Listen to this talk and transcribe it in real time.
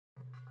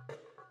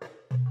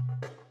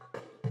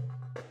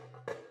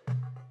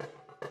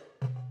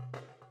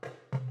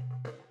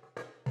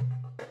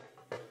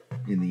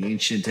in the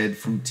ancient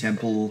Edfu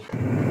temple.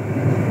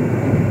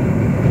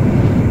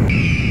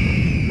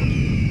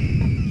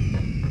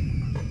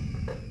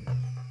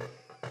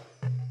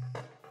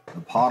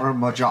 The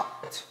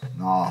Paramajat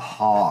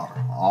Nahar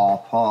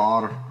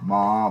Apar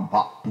Ma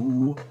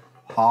Ba'u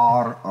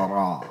Har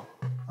Ra,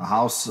 the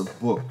house of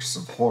books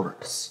of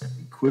Horus,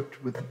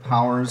 equipped with the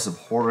powers of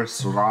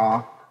Horus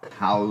Ra,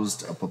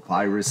 housed a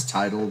papyrus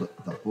titled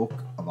the Book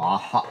of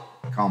AHa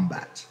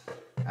Kamat.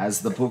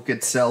 As the book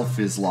itself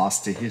is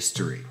lost to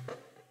history,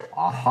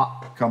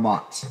 عHa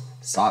Kamat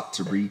sought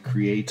to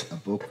recreate a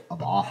book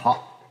of AHa,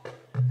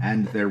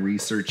 and their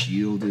research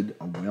yielded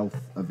a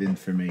wealth of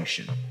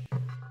information.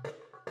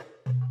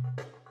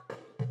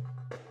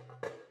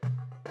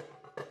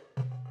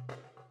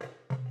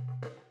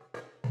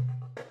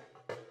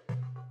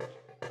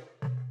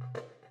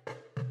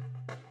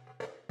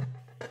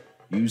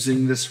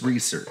 Using this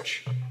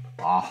research,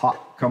 عHa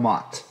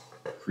Kamat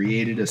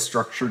created a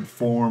structured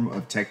form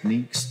of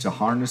techniques to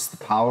harness the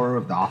power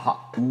of the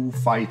Aha'u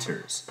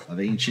fighters of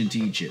ancient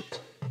Egypt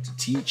to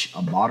teach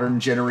a modern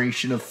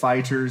generation of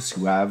fighters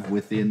who have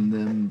within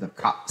them the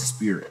Ka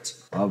spirit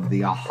of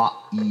the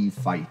Aha'i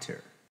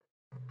fighter.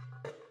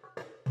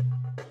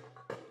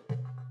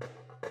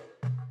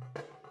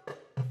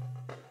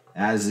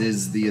 As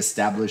is the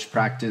established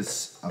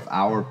practice of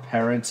our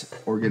parent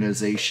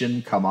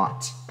organization,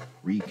 Kamat,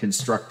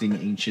 reconstructing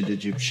ancient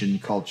Egyptian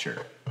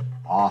culture,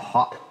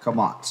 عHa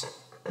Kamat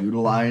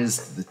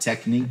utilized the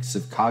techniques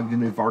of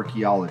cognitive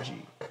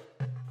archaeology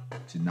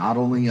to not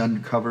only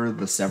uncover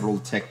the several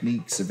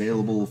techniques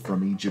available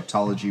from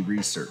Egyptology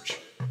research,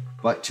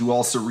 but to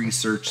also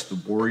research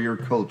the warrior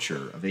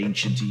culture of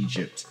ancient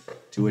Egypt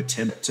to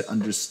attempt to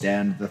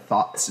understand the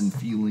thoughts and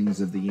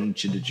feelings of the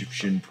ancient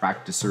Egyptian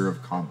practicer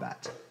of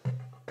combat.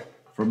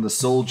 From the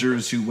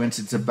soldiers who went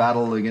into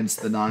battle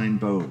against the 9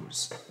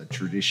 bows, the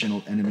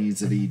traditional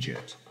enemies of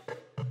Egypt,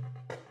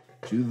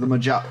 to the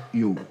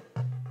Maja'yu,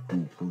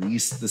 who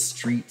policed the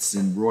streets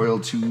and royal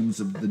tombs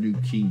of the New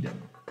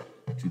Kingdom,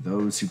 to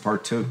those who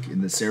partook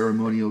in the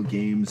ceremonial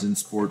games and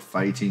sport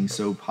fighting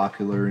so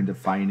popular and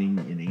defining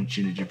in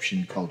ancient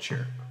Egyptian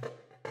culture.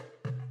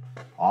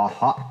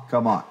 عHa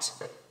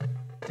Kamat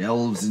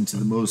delves into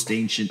the most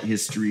ancient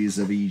histories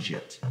of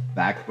Egypt,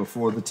 back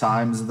before the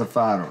times of the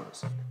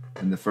pharaohs,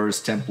 when the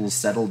first temples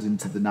settled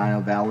into the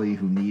Nile Valley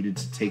who needed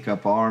to take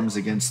up arms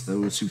against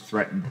those who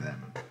threatened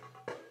them.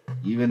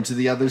 Even to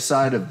the other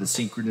side of the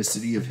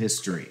synchronicity of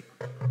history,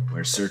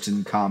 where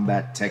certain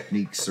combat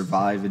techniques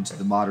survive into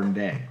the modern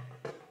day,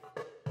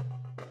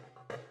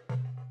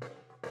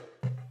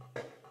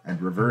 and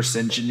reverse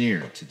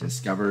engineer to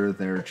discover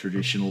their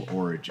traditional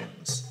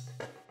origins.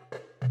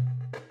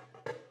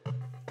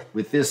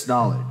 With this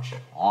knowledge,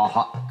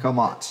 عHa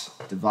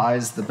Kamat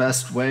devised the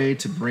best way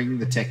to bring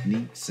the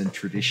techniques and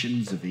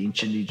traditions of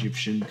ancient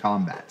Egyptian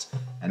combat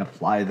and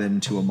apply them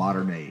to a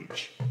modern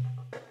age.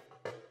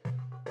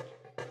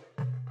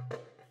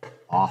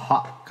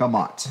 عHa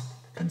Kamat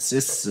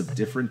consists of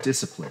different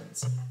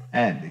disciplines,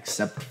 and,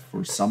 except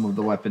for some of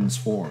the weapons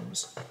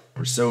forms,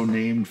 were so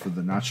named for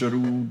the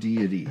Nacharu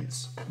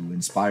deities who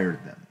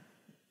inspired them.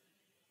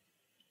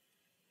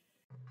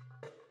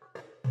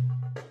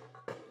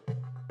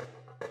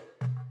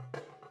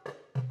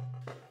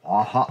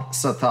 عHa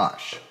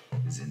Satash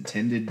is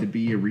intended to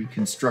be a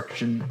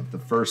reconstruction of the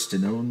first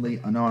and only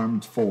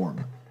unarmed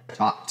form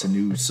taught to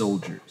new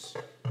soldiers.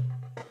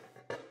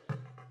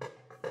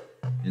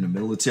 In a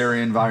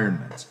military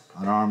environment,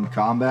 unarmed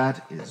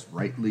combat is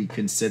rightly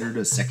considered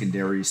a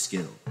secondary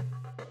skill.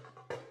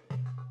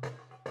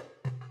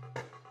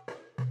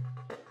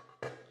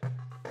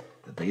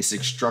 The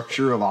basic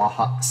structure of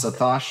عHa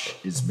Satash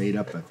is made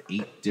up of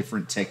 8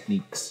 different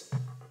techniques,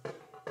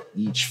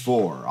 each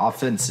for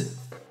offensive,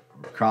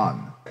 or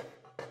Khan,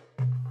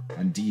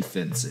 and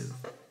defensive,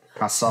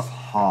 Khasaf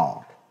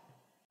Ha.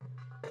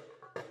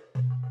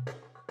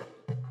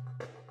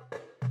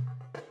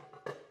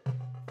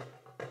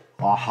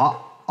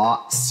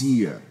 عHa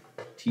Seer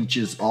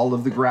teaches all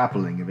of the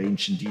grappling of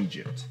ancient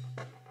Egypt,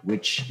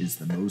 which is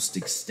the most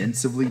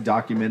extensively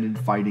documented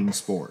fighting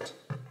sport.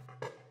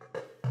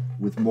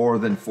 With more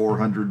than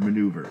 400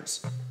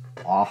 maneuvers,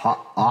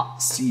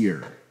 عHa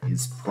Seer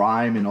is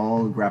prime in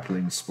all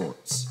grappling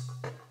sports.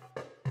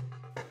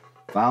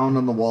 Found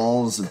on the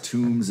walls of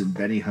tombs in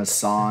Beni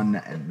Hassan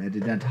and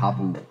Medinet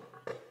Habu,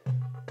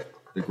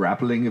 the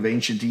grappling of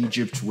ancient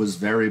Egypt was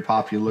very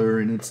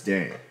popular in its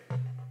day,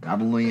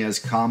 not only as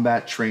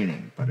combat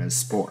training, but as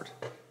sport.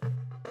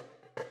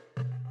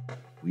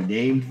 We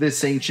named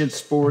this ancient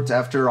sport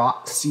after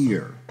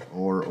Seer,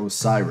 or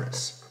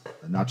Osiris,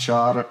 the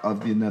Nachar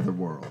of the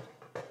netherworld,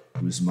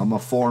 whose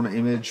mummiform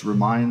image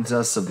reminds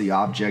us of the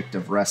object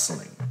of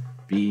wrestling,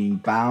 being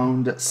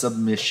bound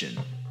submission.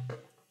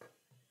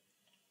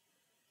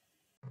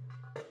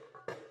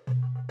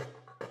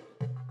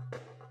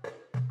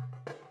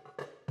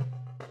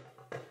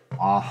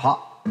 عHa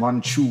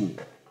Manchu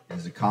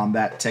is a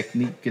combat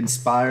technique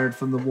inspired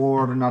from the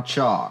war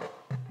Nachar,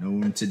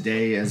 known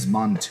today as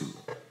Mantu,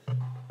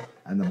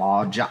 and the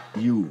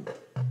Maja'yu,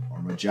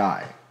 or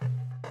Magi.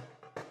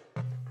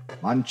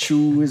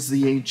 Manchu is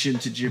the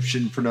ancient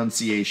Egyptian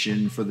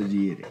pronunciation for the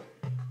deity,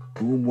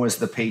 whom was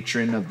the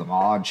patron of the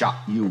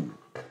Ma'Ja-yu,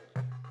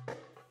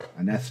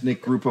 an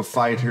ethnic group of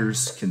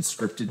fighters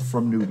conscripted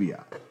from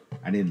Nubia,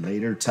 and in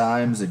later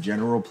times a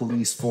general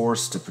police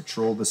force to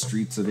patrol the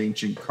streets of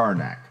ancient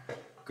Karnak,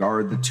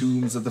 guard the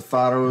tombs of the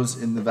pharaohs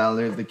in the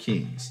Valley of the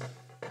Kings,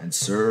 and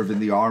serve in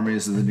the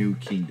armies of the New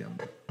Kingdom.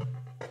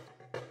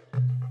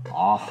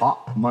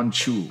 Aha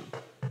Manchu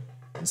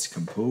is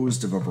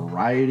composed of a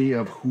variety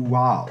of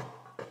huao,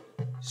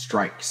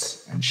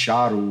 strikes, and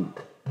sharu,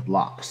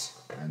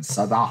 blocks, and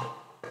sadah,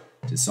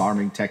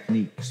 disarming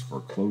techniques for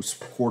close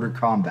quarter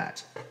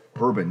combat,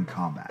 urban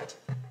combat,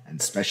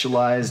 and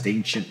specialized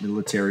ancient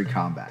military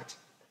combat.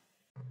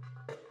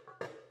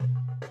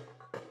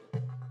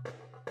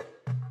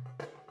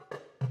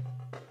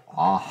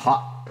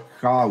 Aha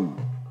Kau,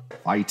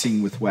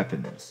 fighting with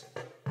weapons,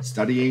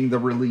 studying the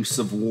reliefs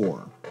of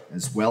war,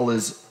 as well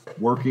as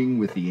working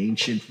with the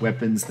ancient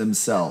weapons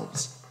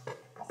themselves.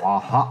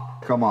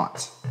 عHa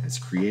Kamat has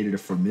created a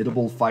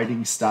formidable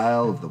fighting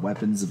style of the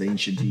weapons of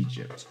ancient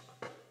Egypt.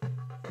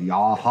 The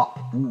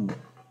عHa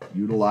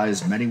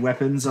utilized many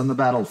weapons on the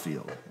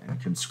battlefield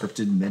and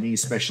conscripted many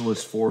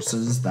specialist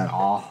forces that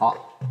عHa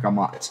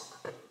Kamat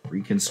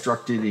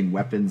reconstructed in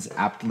weapons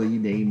aptly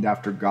named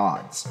after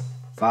gods,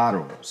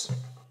 pharaohs,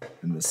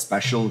 and the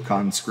special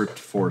conscript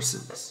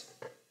forces.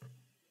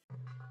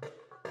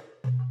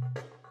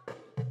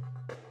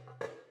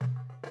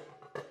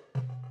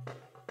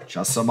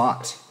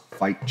 Chasamat,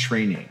 fight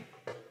training.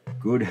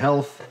 Good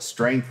health,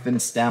 strength,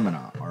 and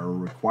stamina are a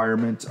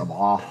requirement of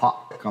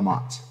عHa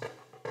Kamat.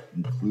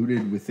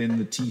 Included within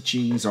the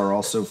teachings are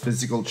also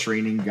physical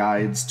training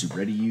guides to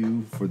ready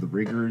you for the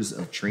rigors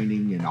of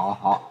training in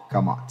عHa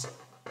Kamat.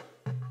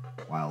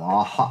 While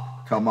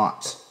عHa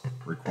Kamat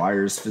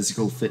requires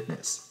physical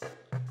fitness,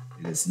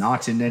 it is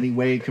not in any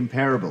way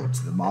comparable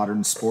to the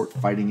modern sport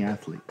fighting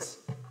athletes.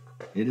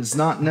 It is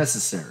not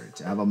necessary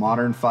to have a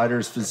modern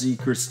fighter's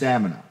physique or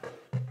stamina,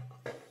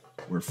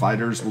 where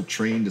fighters will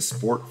train to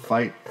sport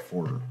fight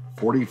for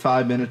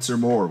 45 minutes or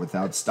more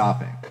without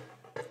stopping.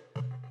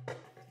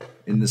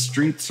 In the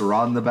streets or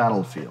on the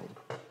battlefield,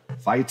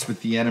 fights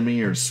with the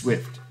enemy are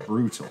swift,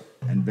 brutal,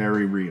 and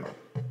very real.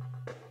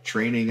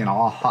 Training in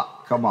عHa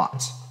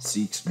Kamat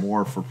seeks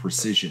more for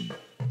precision,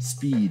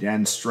 speed,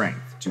 and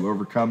strength to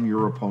overcome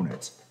your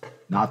opponent,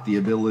 not the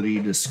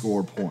ability to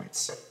score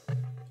points.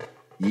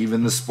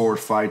 Even the sport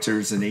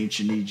fighters in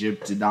ancient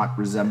Egypt did not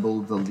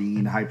resemble the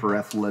lean,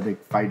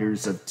 hyper-athletic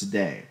fighters of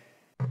today.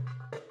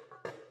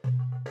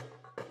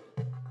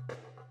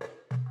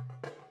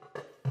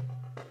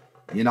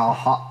 In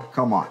عHa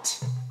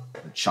Kamat,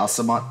 the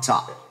Chasamat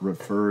Ta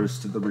refers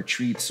to the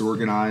retreats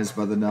organized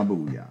by the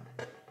Nabuya,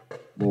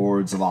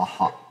 lords of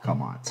عHa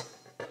Kamat,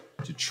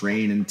 to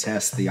train and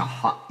test the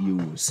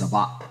Aha'yu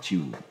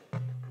Sabatyu,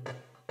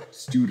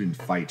 student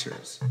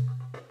fighters.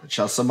 The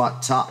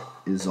Chasamat Ta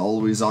is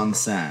always on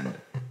sand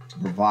to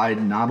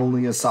provide not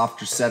only a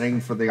softer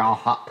setting for the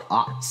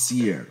عHa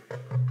Seer,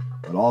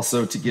 but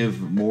also to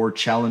give more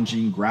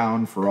challenging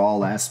ground for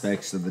all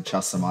aspects of the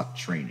Chasamat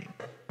training.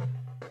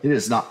 It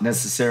is not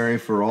necessary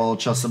for all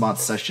Chasamat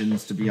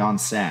sessions to be on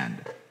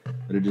sand,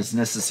 but it is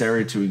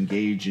necessary to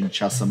engage in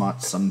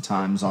Chasamat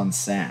sometimes on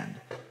sand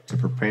to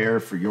prepare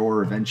for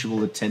your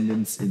eventual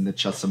attendance in the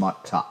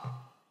Chasamat Ta.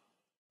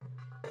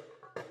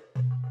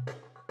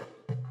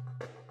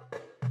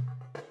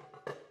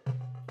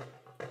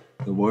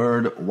 The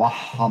word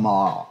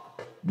wahama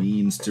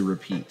means to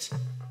repeat.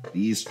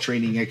 These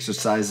training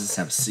exercises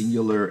have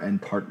singular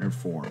and partner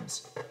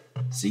forms.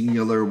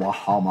 Singular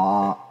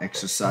wahama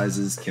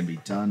exercises can be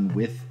done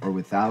with or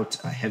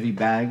without a heavy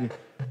bag,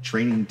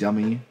 training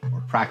dummy,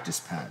 or practice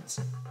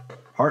pads.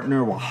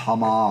 Partner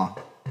wahama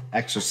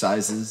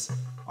exercises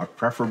are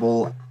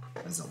preferable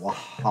as a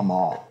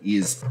wahama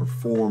is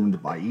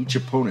performed by each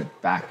opponent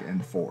back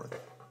and forth.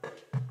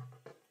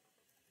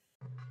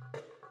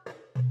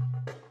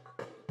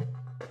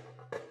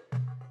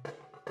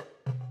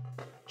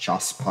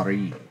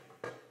 Chaspari.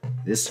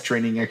 This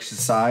training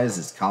exercise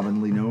is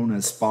commonly known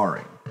as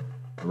sparring.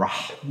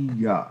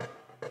 Rahuya.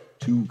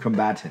 Two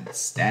combatants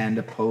stand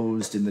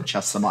opposed in the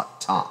Chasamat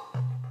Ta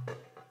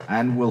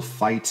and will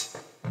fight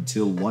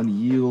until one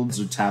yields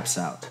or taps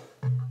out.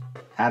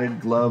 Padded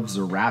gloves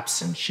or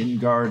wraps and shin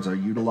guards are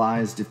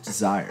utilized if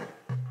desired.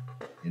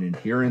 In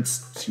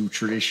adherence to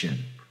tradition,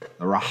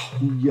 the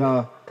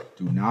Rahuya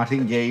do not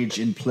engage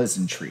in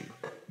pleasantry,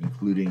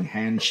 including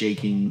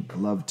handshaking,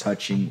 glove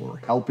touching, or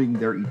helping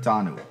their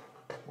itanu,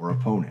 or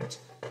opponent,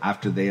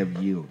 after they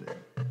have yielded.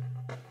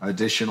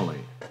 Additionally,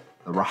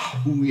 the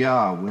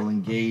Rahuya will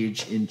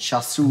engage in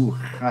chasu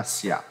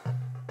hasya,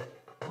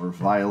 or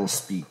vile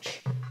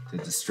speech, to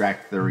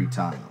distract their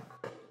itanu.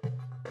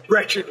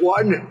 Wretched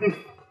one!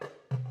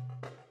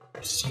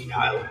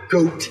 Senile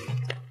goat!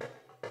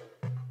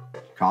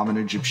 Common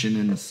Egyptian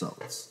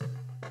insults.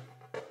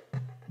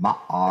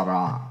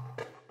 Ma'ara.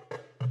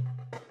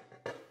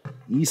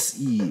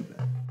 Isib.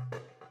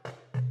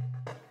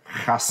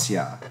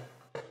 Hasya.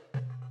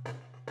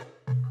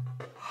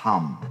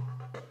 Ham.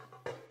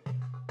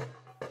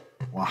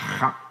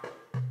 Wahak.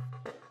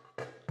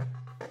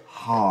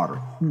 Har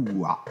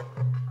hua.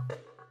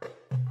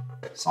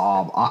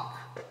 Sabak.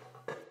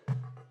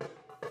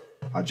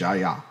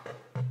 Ajaya.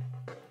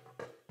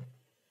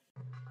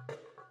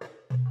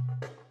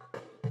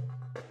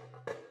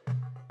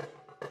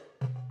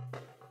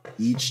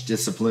 Each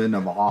discipline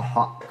of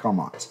عHa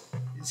Kamat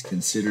is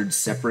considered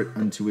separate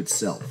unto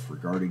itself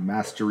regarding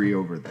mastery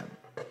over them.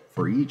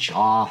 For each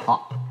عHa,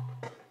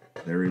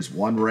 there is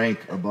one rank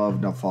above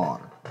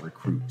Nafar,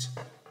 recruit,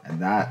 and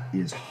that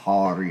is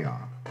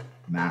Harya,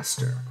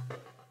 master.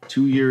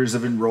 2 years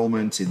of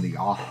enrollment in the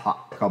عHa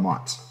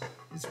Kamat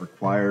is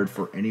required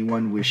for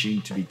anyone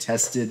wishing to be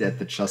tested at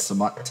the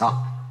Chasamat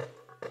top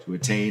to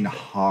attain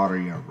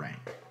Harya rank.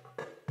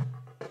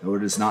 Though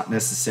it is not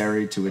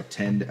necessary to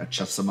attend a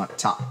Chasamat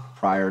top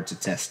prior to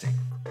testing.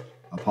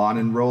 Upon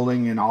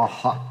enrolling in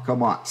عHa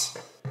Kamat,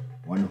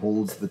 one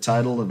holds the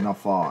title of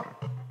Nafar,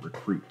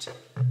 recruit.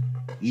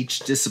 Each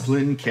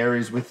discipline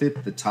carries with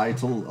it the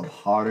title of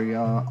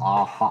Harya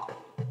عHa,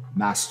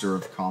 master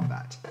of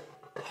combat.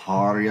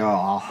 Harya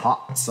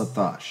عHa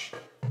Satash.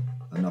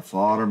 The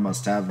Nafar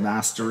must have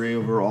mastery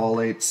over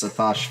all 8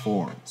 Satash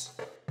forms.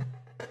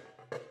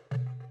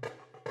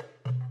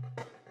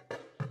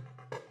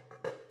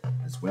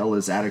 As well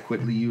as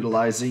adequately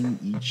utilizing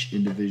each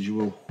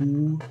individual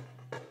Hu,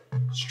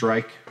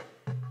 strike,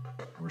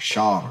 or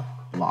Shar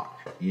block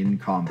in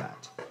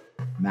combat.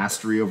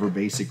 Mastery over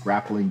basic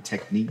grappling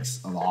techniques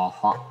of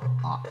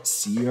عHa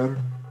Sir,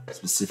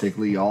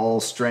 specifically all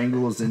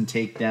strangles and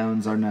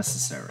takedowns are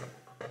necessary.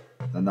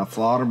 The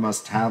Nafar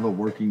must have a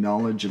working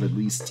knowledge of at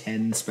least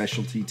 10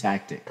 specialty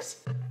tactics.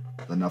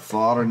 The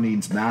Nafar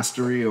needs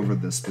mastery over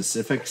the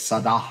specific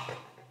Sadah,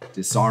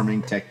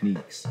 disarming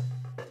techniques,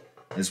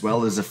 as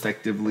well as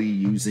effectively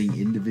using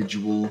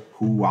individual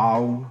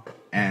Huau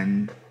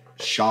and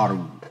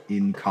Sharu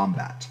in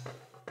combat.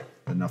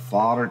 The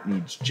Nafar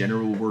needs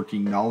general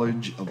working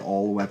knowledge of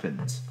all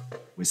weapons,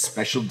 with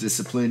special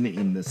discipline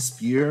in the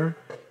spear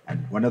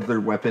and one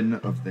other weapon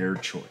of their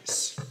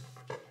choice.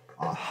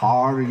 A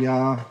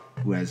Harya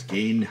who has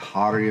gained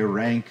Harya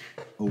rank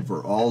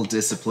over all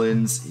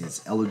disciplines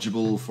is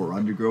eligible for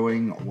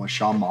undergoing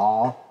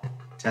Washama,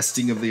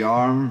 testing of the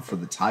arm for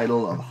the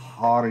title of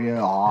Harya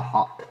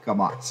عHa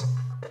Kamat.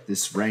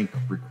 This rank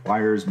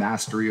requires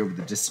mastery over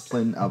the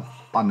discipline of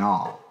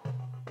Hana.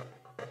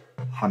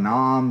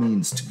 Hana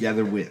means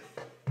together with,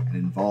 and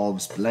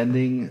involves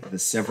blending the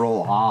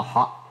several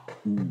عHa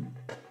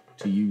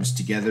to use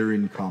together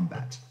in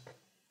combat.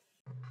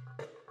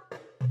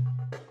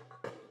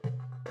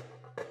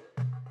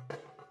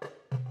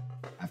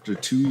 After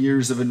 2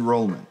 years of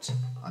enrollment,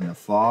 a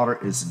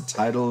Nafar is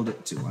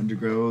entitled to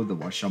undergo the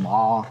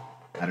Washama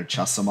at a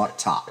Chasamat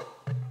top.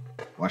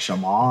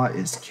 Washama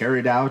is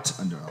carried out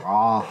under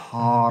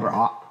Raharakatya,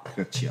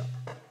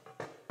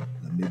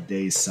 the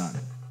midday sun.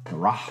 The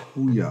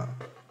Rahuya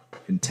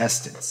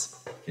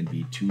contestants can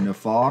be 2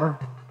 Nafar,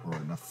 or a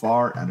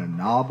Nafar and a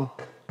Nab,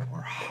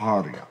 or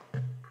Harya.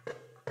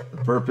 The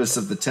purpose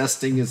of the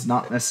testing is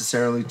not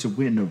necessarily to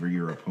win over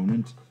your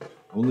opponent,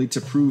 only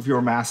to prove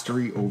your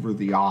mastery over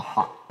the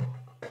عHa.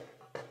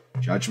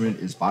 Judgment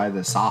is by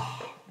the Sah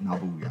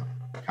Nabuya,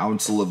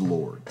 Council of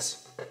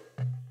Lords.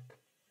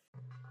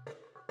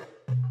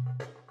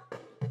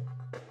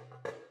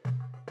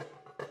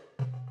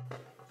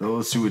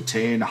 Those who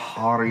attain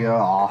Harya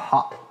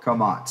عHa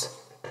Kamat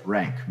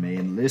rank may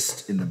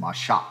enlist in the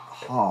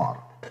Mashahar,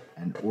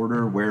 an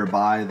order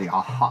whereby the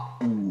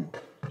عHa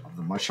of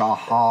the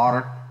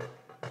Mashahar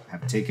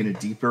have taken a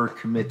deeper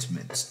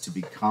commitment to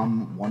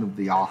become one of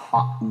the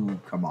عHa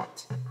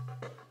Kamat.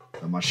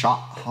 The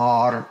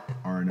Mashahar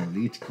are an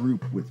elite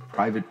group with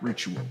private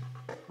ritual,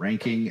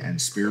 ranking, and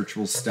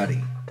spiritual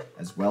study,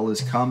 as well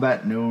as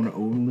combat known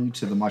only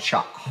to the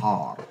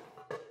Mashahar.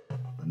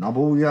 The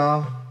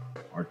Nabuya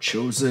are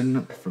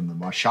chosen from the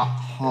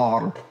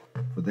Mashahar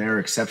for their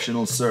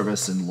exceptional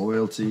service and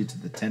loyalty to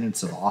the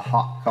tenets of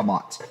عHa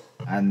Kamat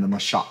and the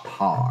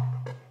Mashahar.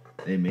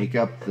 They make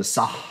up the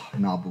Sah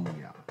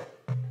Nabuya,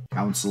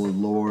 Council of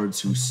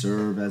Lords who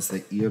serve as the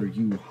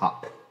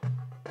Iryuha,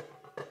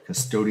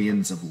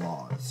 custodians of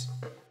laws.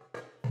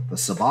 The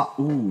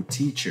Saba'u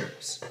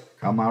teachers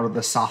come out of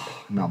the Sah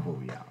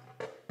Nabuya.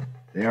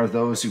 They are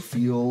those who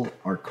feel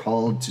are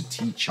called to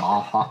teach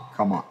عHa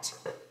Kamat.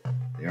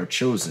 They are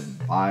chosen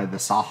by the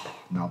Sah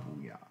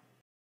Nabuya.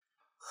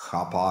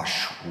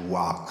 Chabash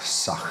wak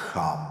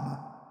sacham.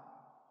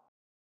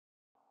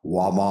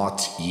 Wamat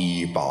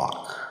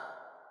ibak.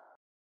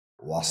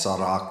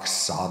 Wasarak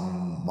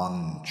san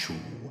manchu.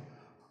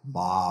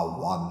 Ma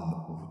wan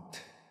ut.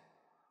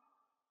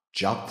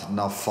 Jat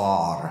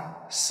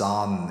nafar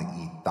san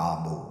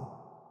itamu.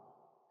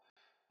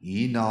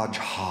 Inaj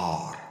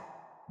har.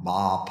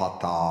 Ma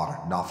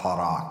patar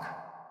nafarak.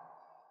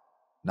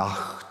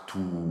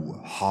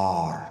 Nachtu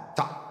har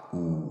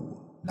ta'u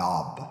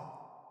nab.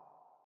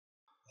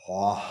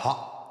 عHa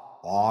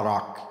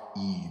arak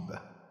ib.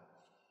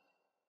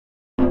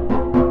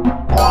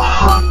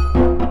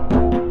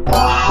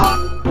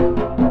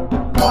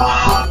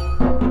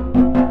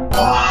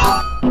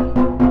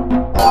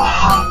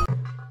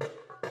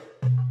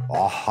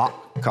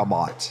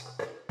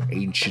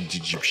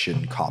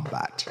 Egyptian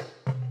combat.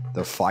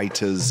 The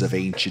fighters of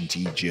ancient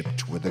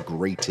Egypt were the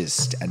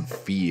greatest and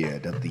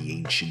feared of the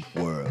ancient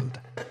world.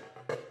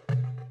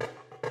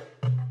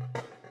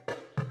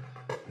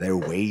 Their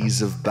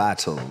ways of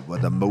battle were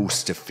the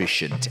most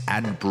efficient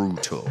and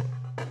brutal.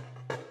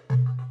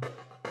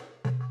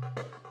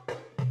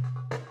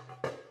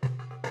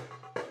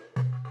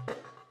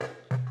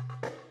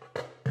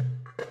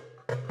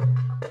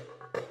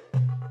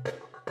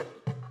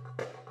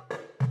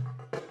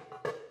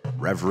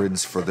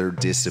 Reverence for their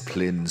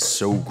discipline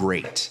so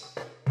great,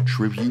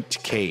 tribute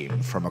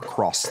came from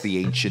across the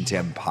ancient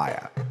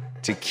empire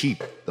to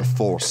keep the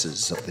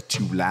forces of the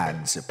two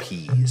lands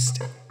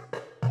appeased.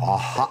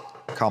 AHa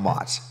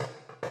Kamat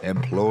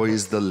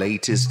employs the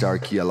latest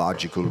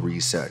archaeological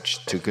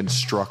research to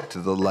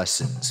construct the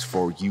lessons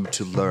for you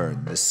to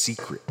learn the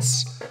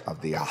secrets of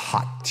the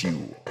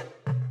Ahatu,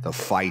 the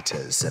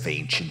fighters of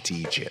ancient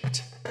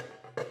Egypt.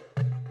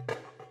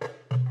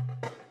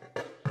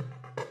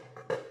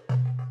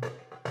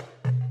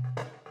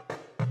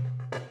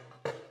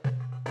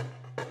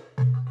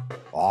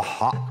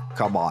 AHa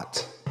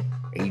Kamat,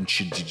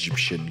 Ancient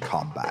Egyptian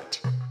Combat.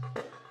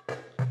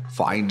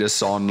 Find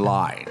us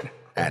online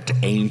at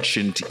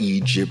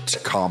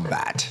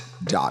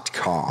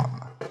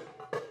ancientegyptcombat.com.